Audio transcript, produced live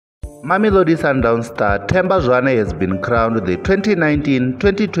Mamelodi Sundowns star Themba Zwane has been crowned the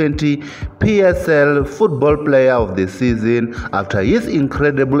 2019-2020 PSL Football Player of the Season after his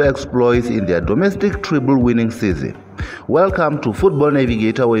incredible exploits in their domestic treble-winning season. Welcome to Football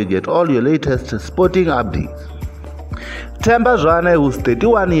Navigator, where you get all your latest sporting updates. Themba Zwane, who's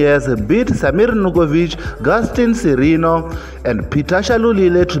 31 years, beat SAMIR NURKOVIC, Gaston Sirino and Peter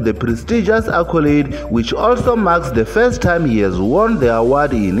Shalulile to the prestigious accolade, which also marks the first time he has won the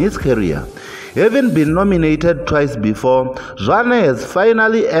award in his career. Having been nominated twice before, Zwane has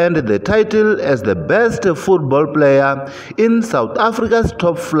finally earned the title as the best football player in South Africa's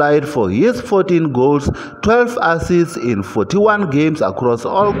top flight for his 14 goals, 12 assists in 41 games across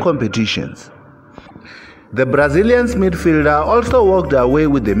all competitions. The Brazilian's midfielder also walked away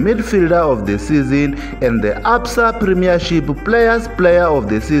with the midfielder of the season and the ABSA Premiership Players Player of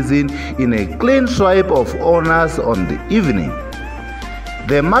the Season in a clean swipe of honors on the evening.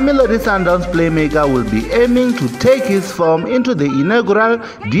 The Mamelodi Sundowns playmaker will be aiming to take his form into the inaugural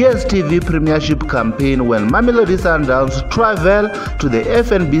DStv Premiership campaign when Mamelodi Sundowns travel to the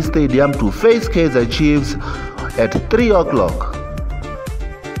FNB Stadium to face Kaizer Chiefs at 3 o'clock.